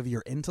because of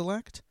your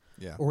intellect?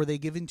 Yeah. Or were they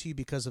given to you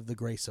because of the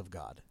grace of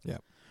God? Yeah.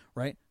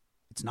 Right?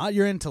 It's not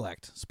your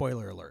intellect,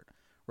 spoiler alert,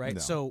 right? No.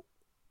 So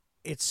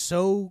it's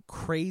so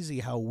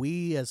crazy how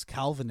we as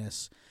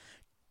Calvinists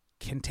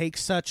can take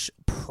such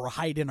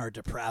pride in our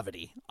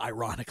depravity,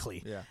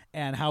 ironically,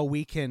 and how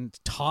we can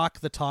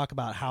talk the talk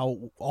about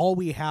how all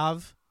we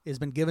have has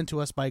been given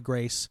to us by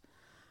grace.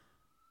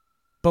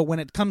 But when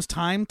it comes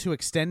time to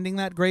extending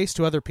that grace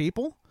to other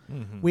people,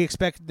 we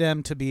expect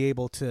them to be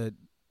able to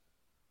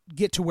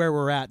get to where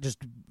we're at just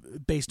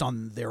based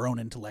on their own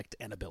intellect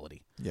and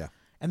ability. Yeah.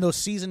 And those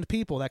seasoned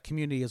people, that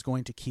community is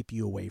going to keep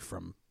you away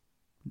from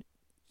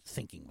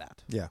thinking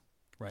that. Yeah.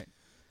 Right.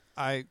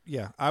 I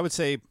would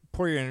say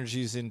pour your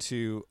energies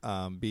into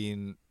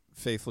being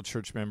faithful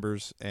church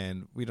members,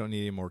 and we don't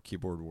need any more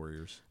keyboard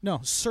warriors.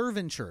 No, serve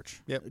in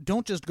church. Yep.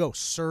 Don't just go,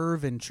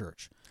 serve in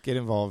church. Get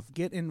involved.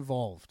 Get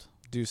involved.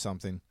 Do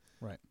something.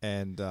 Right.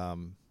 And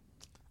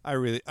I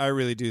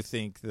really do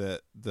think that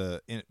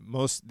the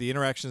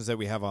interactions that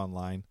we have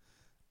online,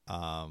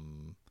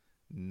 90%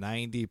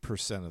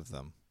 of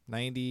them,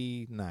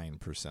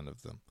 99%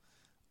 of them,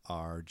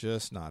 are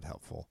just not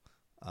helpful.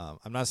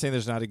 I'm not saying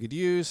there's not a good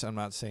use. I'm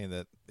not saying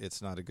that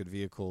it's not a good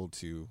vehicle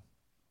to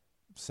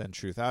send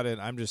truth out in.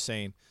 I'm just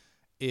saying,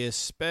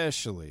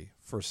 especially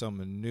for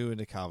someone new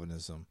into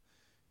Calvinism,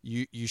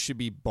 you should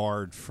be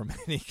barred from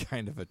any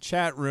kind of a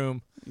chat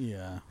room.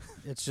 Yeah.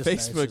 It's just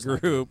Facebook it's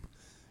just group.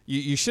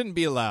 You shouldn't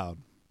be allowed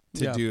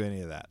to Yeah. do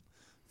any of that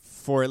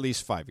for at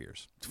least 5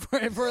 years.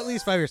 for at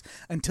least 5 years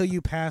until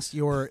you pass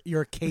your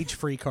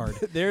cage-free card.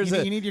 There's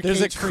you need your a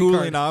cage-free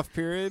cooling card. off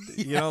period.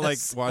 You know, like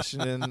Yes.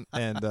 Washington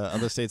and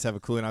other states have a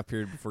cooling off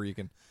period before you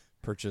can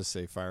purchase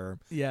a firearm.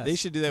 Yes, They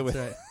should do that with.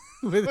 that's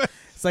right.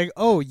 It's like,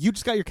 oh, you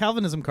just got your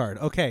Calvinism card.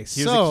 Okay,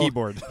 Here's so a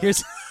keyboard.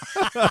 Here's.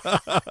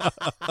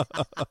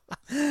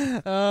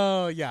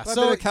 Oh yeah. I've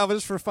So been a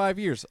Calvinist for 5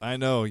 years. I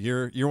know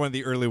you're one of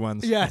the early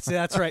ones. yes,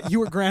 that's right. You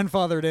were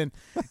grandfathered in.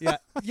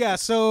 Yeah.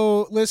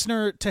 So,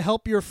 listener, to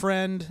help your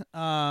friend,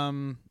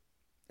 and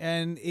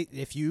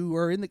if you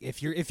are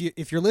if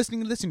you're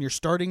listening to this and you're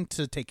starting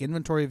to take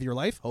inventory of your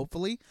life,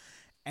 hopefully,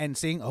 and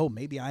seeing, oh,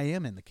 maybe I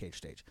am in the cage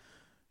stage.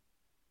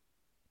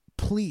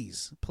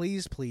 Please,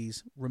 please,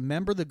 please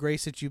remember the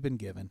grace that you've been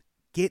given.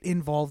 Get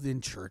involved in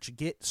church.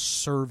 Get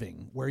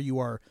serving, where you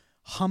are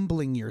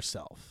humbling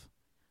yourself,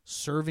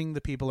 serving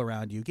the people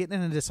around you. Get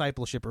in a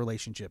discipleship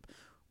relationship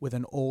with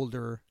an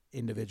older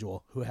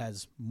individual who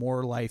has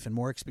more life and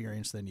more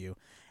experience than you,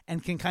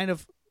 and can kind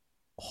of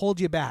hold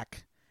you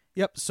back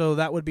Yep. So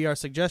that would be our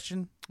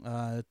suggestion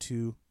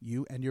to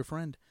you and your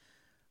friend.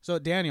 So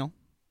Daniel,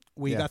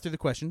 we got through the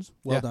questions.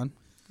 Well done.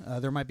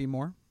 There might be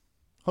more.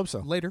 Hope so.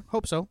 Later.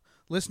 Hope so.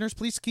 Listeners,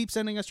 please keep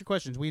sending us your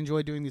questions. We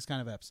enjoy doing these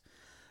kind of eps.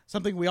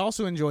 Something we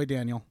also enjoy,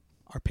 Daniel,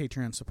 our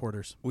Patreon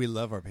supporters. We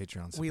love our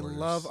Patreon supporters. We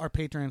love our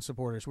Patreon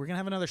supporters. We're going to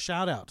have another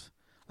shout-out.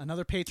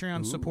 Another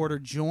Patreon supporter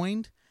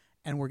joined,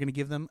 and we're going to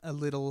give them a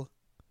little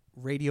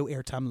radio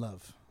airtime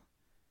love.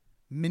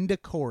 Minda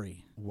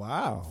Corey.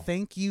 Wow.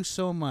 Thank you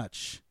so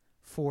much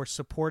for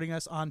supporting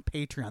us on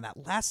Patreon.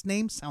 That last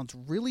name sounds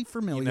really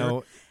familiar. You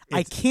know,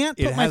 I can't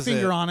put my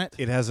finger on it.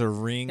 It has a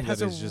ring It has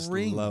that a is just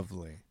ring.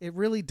 lovely. It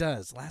really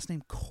does. Last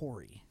name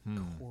Corey.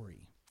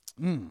 Corey.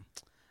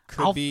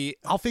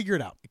 I'll figure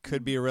it out. It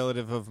could be a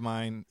relative of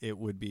mine. It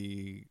would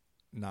be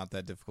not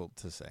that difficult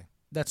to say.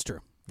 That's true.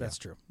 That's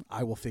true.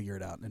 I will figure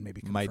it out and maybe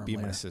confirm Might be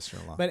later. my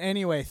sister-in-law. But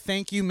anyway,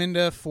 thank you,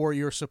 Minda, for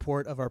your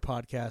support of our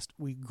podcast.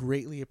 We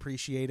greatly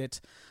appreciate it.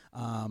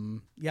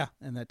 And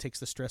that takes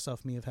the stress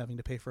off me of having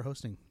to pay for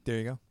hosting. There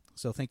you go.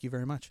 So thank you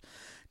very much.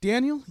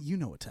 Daniel, you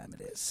know what time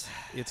it is.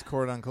 It's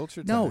Court on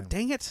Culture time. No,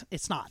 dang it.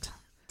 It's not.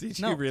 Did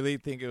No. you really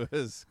think it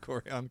was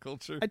Court on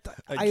Culture?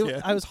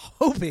 I was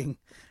hoping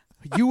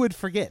you would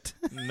forget.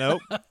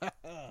 Nope.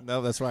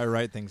 No, that's why I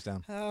write things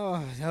down.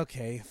 Oh,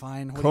 okay,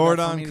 fine. What do you Court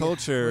got for on me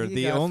Culture, what do you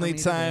the got for only me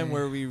time today?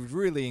 where we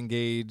really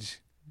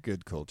engage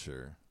good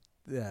culture.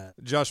 Yeah.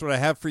 Josh, what I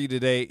have for you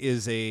today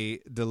is a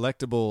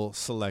delectable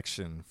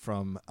selection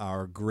from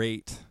our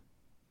great,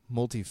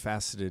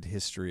 multifaceted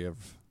history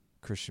of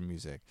Christian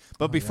music.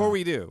 But before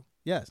we do,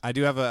 Yes. I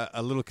do have a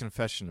little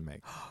confession to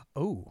make.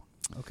 Oh,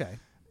 okay.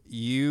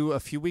 You, a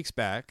few weeks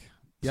back,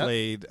 Yep.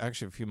 played,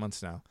 actually a few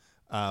months now,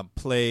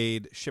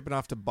 played Shipping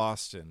Off to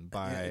Boston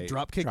by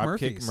Dropkick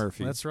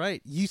Murphys. That's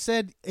right. You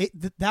said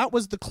that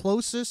was the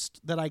closest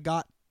that I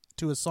got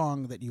to a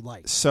song that you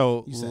liked.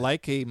 So, You said.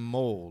 like a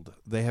mold,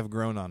 they have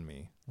grown on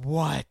me.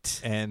 What?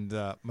 And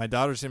my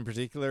daughters in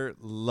particular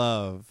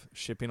love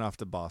Shipping Off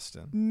to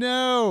Boston.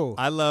 No.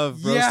 I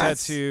love Rose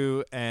Yes.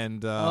 Tattoo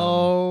and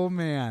Oh,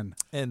 man.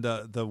 and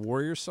the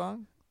Warrior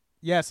song.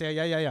 Yes,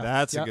 yeah.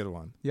 That's Yep. a good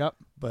one. Yep.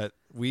 But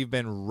we've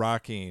been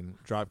rocking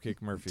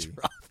Dropkick Murphy.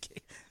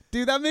 Dropkick.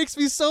 Dude, that makes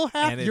me so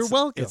happy. And You're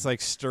welcome. It's like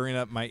stirring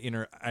up my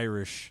inner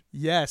Irish.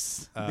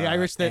 Yes. The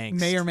Irish that angst.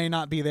 may or may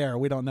not be there.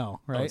 We don't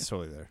know, Oh, right? it's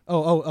totally there.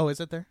 Oh, is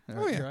it there?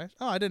 Oh, yeah. You're right.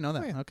 Oh, I didn't know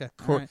that. Oh, yeah. Okay.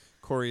 All right.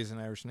 Corey is an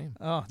Irish name.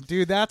 Oh,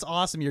 dude, that's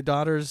awesome. Your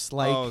daughters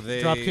like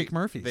Dropkick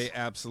Murphys. They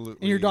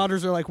absolutely. And your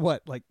daughters are like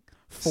what? Like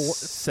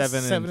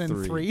 7 and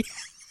 3.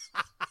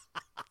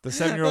 The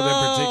 7-year-old in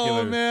Oh,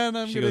 particular. man,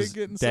 I'm she gonna goes,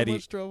 get in so Daddy,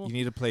 much trouble." You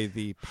need to play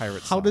the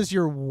pirate How song. does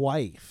your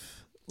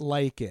wife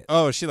like it?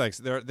 Oh, she likes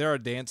it. There are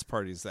dance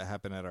parties that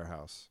happen at our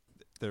house.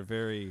 They're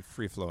very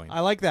free-flowing. I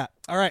like that.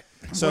 All right.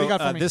 What do So you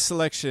got for me? this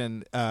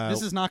selection...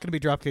 This is not going to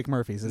be Dropkick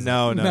Murphys, is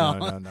No. it?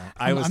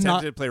 I was I'm tempted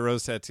not- to play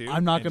Rose Tattoo.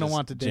 I'm not and gonna just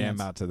want to jam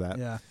dance. out to that.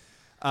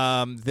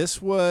 Yeah.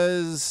 This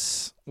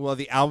was... Well,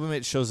 the album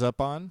it shows up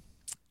on,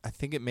 I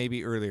think it may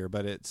be earlier,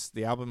 but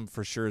the album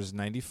for sure is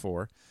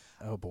 94.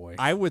 Oh, boy.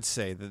 I would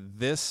say that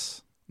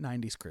this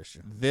 90s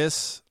Christian.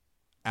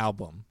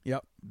 album,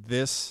 Yep.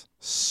 this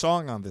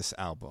song on this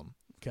album,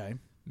 Okay.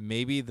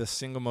 maybe the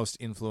single most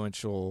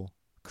influential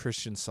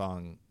Christian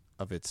song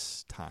of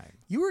its time.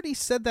 You already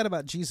said that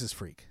about Jesus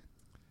Freak.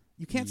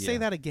 You can't say Yeah.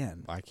 that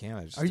again. I can't.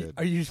 I just Are you, did.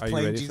 are you Are you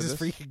playing ready for Jesus this?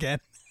 Freak again?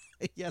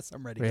 Yes,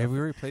 I'm ready. Wait, Go have for we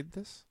it. already played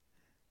this?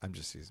 I'm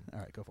just teasing. All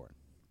right, go for it.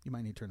 You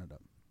might need to turn it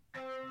up.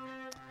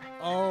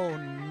 Oh,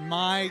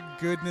 my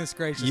goodness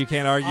gracious. You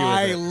can't argue with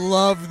I it.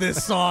 love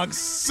this song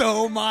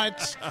so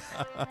much.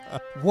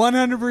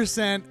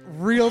 100%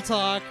 real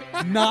talk,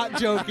 not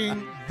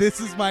joking. This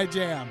is my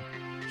jam.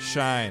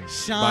 Shine.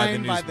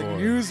 Shine by the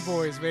Newsboys.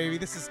 Newsboys, baby.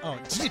 This is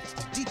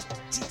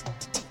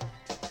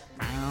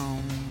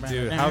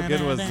Dude, how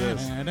good was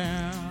this?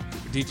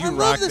 Did you I rock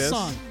love this this?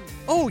 song.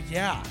 Oh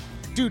yeah,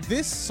 dude,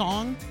 this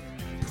song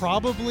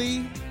probably.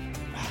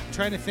 I'm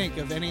trying to think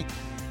of any.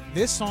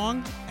 This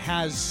song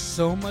has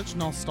so much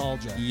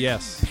nostalgia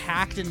Yes.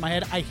 packed in my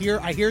head. I hear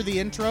the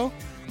intro.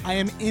 I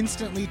am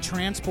instantly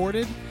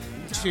transported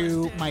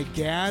to my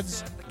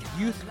dad's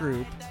youth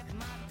group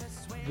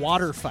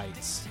water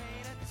fights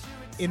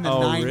in the Oh,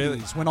 90s really?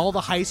 when all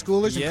the high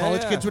schoolers and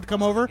college Yeah. kids would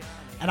come over,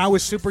 and I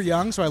was super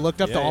young, so I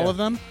looked up to Yeah, all yeah. of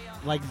them.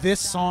 Like, this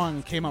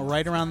song came out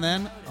right around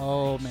then.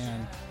 Oh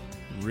man,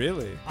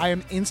 Really? I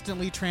am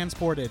instantly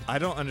transported. I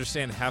don't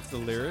understand half the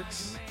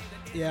lyrics.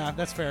 Yeah,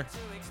 that's fair.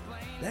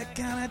 That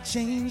kind of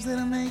change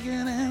that'll make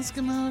an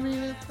Eskimo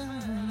really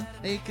fun.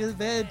 Make a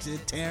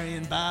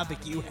vegetarian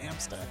barbecue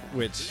hamster.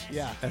 Which,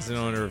 Yeah. as an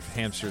owner of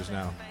hamsters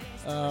now,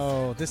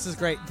 Oh, this is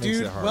great. Makes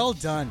Dude, it hard. well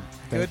done.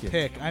 Thank Good you.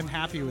 pick. I'm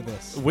happy with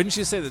this. wouldn't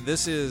you say that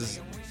this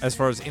is, as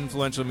far as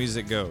influential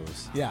music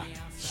goes, Yeah.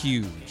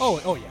 huge?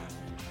 Oh yeah.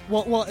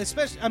 Well,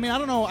 especially. I mean, I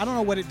don't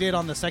know what it did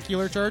on the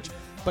secular church,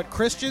 but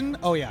Christian.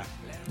 Oh yeah.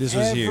 This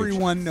was huge.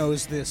 Everyone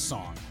knows this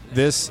song.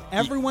 This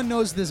Everyone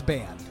knows this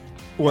band.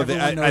 Well,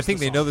 Everyone knows I think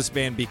the they song. know this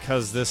band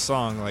because this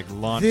song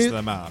launched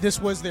them out. This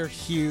was their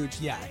huge,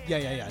 yeah.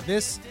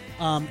 This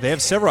They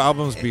have several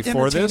albums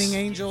before this. Entertaining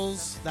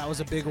Angels, that was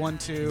a big one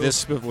too.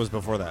 This was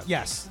before that.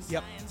 Yes,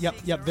 yep.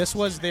 This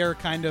was their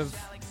kind of.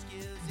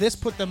 This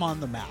put them on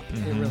the map.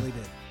 It really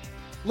did.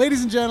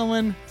 Ladies and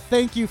gentlemen,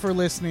 thank you for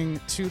listening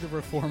to the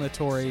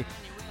Reformatory.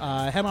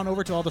 Head on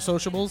over to all the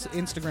sociables: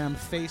 Instagram,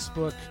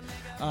 Facebook,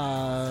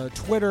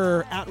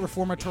 Twitter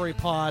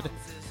 @ReformatoryPod.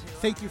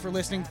 Thank you for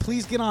listening.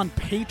 Please get on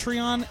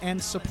Patreon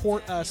and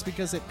support us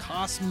because it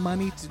costs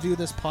money to do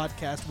this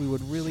podcast. We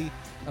would really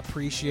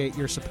appreciate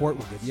your support.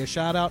 We'll give you a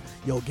shout out.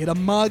 You'll get a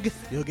mug.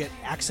 You'll get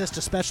access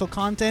to special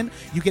content.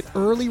 You get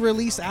early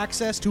release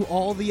access to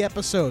all the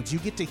episodes. You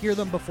get to hear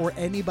them before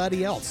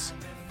anybody else.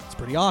 It's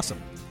pretty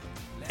awesome.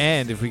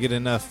 And if we get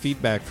enough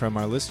feedback from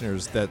our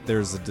listeners that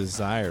there's a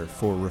desire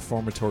for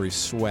reformatory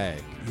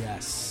swag,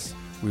 Yes.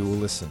 we will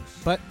listen.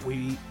 But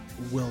we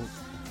will,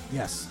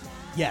 yes.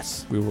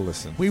 We will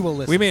listen. We will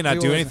listen. We may not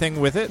We do will anything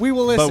with it. We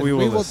will listen. But we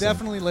will listen.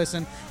 Definitely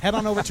listen. Head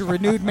on over to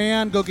Renewed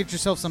Man. Go get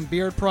yourself some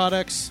beard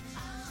products.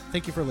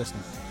 Thank you for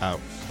listening. Out.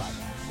 Bye.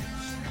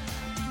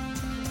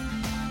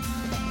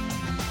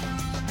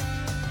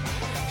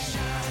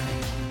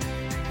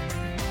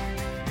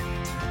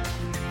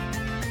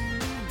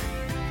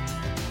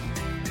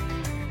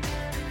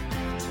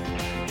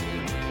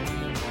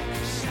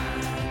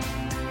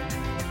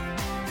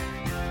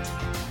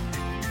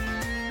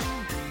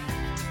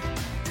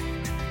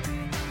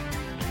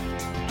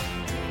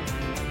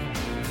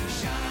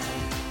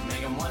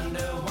 Make 'em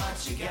wonder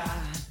what you got.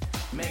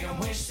 Make 'em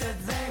wish that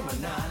they were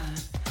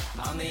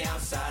not on the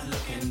outside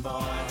looking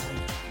boy.